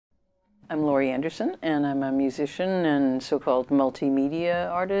I'm Laurie Anderson, and I'm a musician and so-called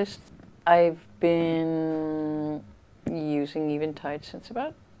multimedia artist. I've been using Eventide since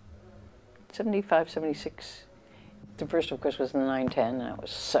about 75, 76. The first, of course, was the 910, and that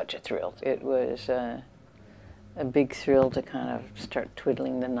was such a thrill. It was a big thrill to kind of start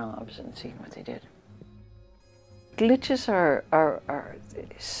twiddling the knobs and seeing what they did. Glitches are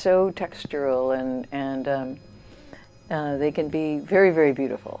so textural, and they can be very, very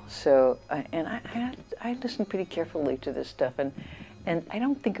beautiful. So, I listen pretty carefully to this stuff, and I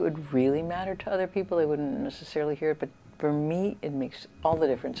don't think it would really matter to other people. They wouldn't necessarily hear it, but for me, it makes all the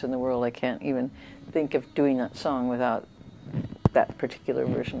difference in the world. I can't even think of doing that song without that particular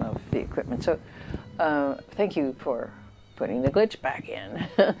version of the equipment. So, thank you for putting the glitch back in.